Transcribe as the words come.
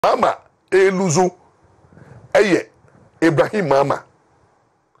Mahama eluzu eye Ibrahim Mahama.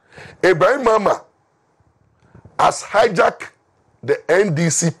 Ibrahim Mahama has hijacked the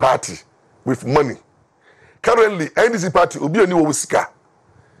NDC party with money. Currently, NDC party will be a new Wisika.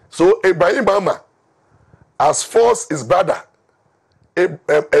 So Ibrahim Mahama has forced his brother,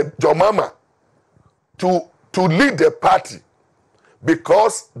 John Mahama, to lead the party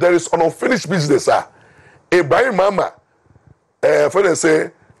because there is an unfinished business. Ibrahim Mahama, for they say,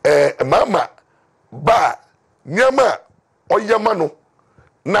 Mahama ba nyama oyama no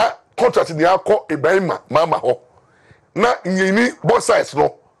na contract ni akọ Ibrahim Mahama ho na nyini both sides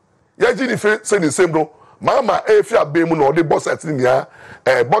no ya ji ni say the same no Mahama efi abemu no the both sides ni ya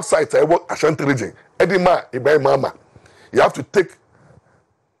both sides e work Ashanti region edima Ibrahim Mahama. You have to take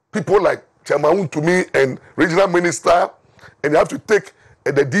people like Chairman to me and regional minister, and you have to take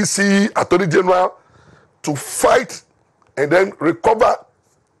the DC Attorney General to fight and then recover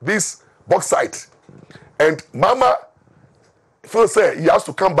this bauxite. And Mahama first say he has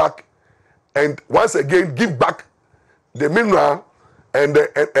to come back and once again give back the mineral and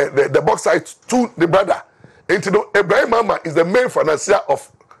the bauxite to the brother. And you know, Ibrahim Mahama is the main financier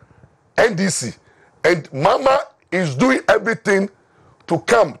of NDC, and Mahama is doing everything to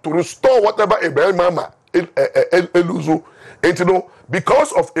come to restore whatever Ibrahim Mahama eluzu. And you know,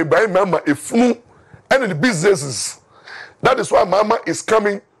 because of Ibrahim Mahama, and the businesses, that is why Mahama is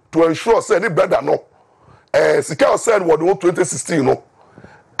coming to ensure say any brother no. Sika said what 2016 no,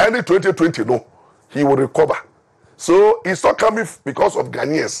 any 2020 no, he will recover. So it's not coming because of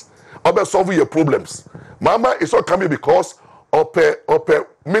Ghanaians or solving your problems. Mahama is not coming because of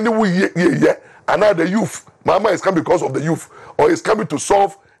many and now the youth. Mahama is coming because of the youth, or is coming to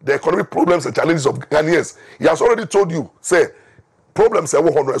solve the economic problems and challenges of Ghanaians. He has already told you, say, problems are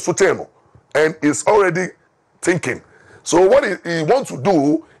 100 and is already thinking. So what he wants to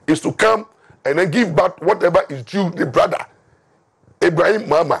do is to come and then give back whatever is due the brother, Ibrahim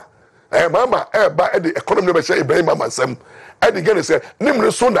Mahama. Mahama, the economy never say Ibrahim Mahama sem. And again say,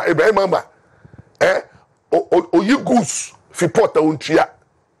 Nimre Sona Ibrahim Mahama. You goose fi port untia.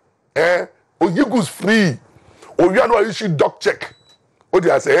 You goose free. You know issue doc check.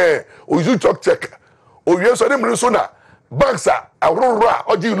 They say, you doc check. You so Nimre Sona banks are aurora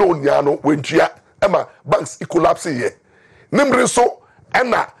or you know nyano when chia. Emma banks collapse here. Nimre so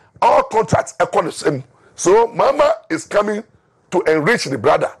Anna. All contracts are the same. So Mahama is coming to enrich the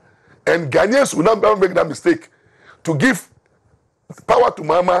brother. And Ghanaians will not make that mistake to give power to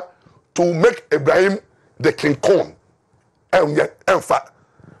Mahama to make Ibrahim the King Kong. And yet, in fact,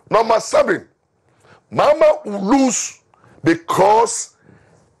 number 7, Mahama will lose because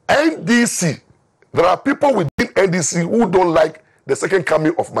NDC, there are people within NDC who don't like the second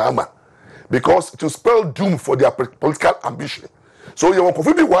coming of Mahama because it will spell doom for their political ambition. So you want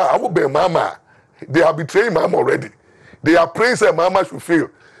to why I will be Mahama. They have betrayed Mahama already. They are praying that Mahama should fail.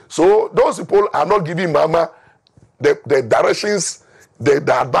 So those people are not giving Mahama the directions, the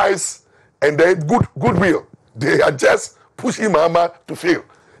advice, and the goodwill. They are just pushing Mahama to fail.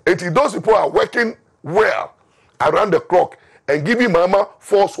 And those people are working well around the clock and giving Mahama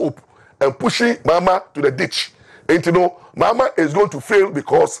false hope and pushing Mahama to the ditch. And you know, Mahama is going to fail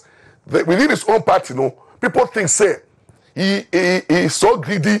because within his own party, you know, people think say he is so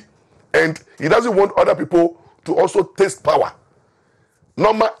greedy and he doesn't want other people to also taste power.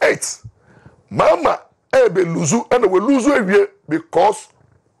 Number 8, Mahama ebe luzu and we lose away because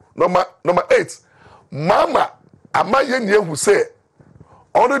number 8, Mahama amaye nye who say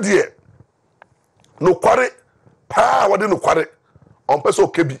ono die no kware pa wade no kware on person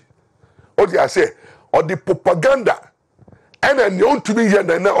kebi o dia say or the propaganda and then you want to be here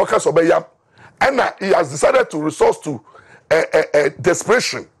na oka so be yam and he has decided to resort to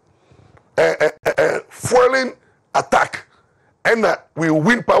desperation, fueling attack, and we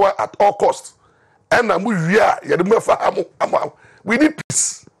win power at all costs. And we need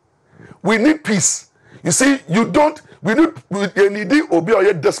peace. We need peace. You see, we need obi or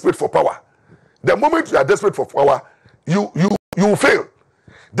you're desperate for power. The moment you are desperate for power, you fail.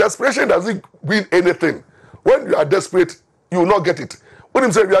 Desperation doesn't win anything. When you are desperate, you will not get it. When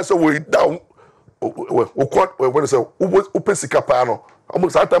you say we are so way down. When say open sika pano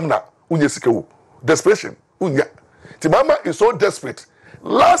almost that time na unye sika wo desperation unya Mahama is so desperate.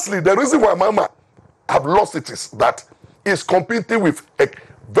 Lastly, the reason why Mahama have lost it is that he's competing with a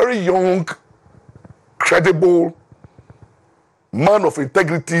very young, credible man of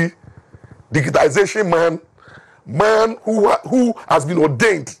integrity, digitization man who has been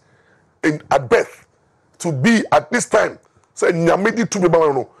ordained at birth to be at this time say nyamedi to be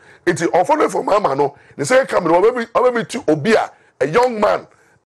no. It's unfortunate for Mahama, no. They say, come on, maybe to Obia, a young man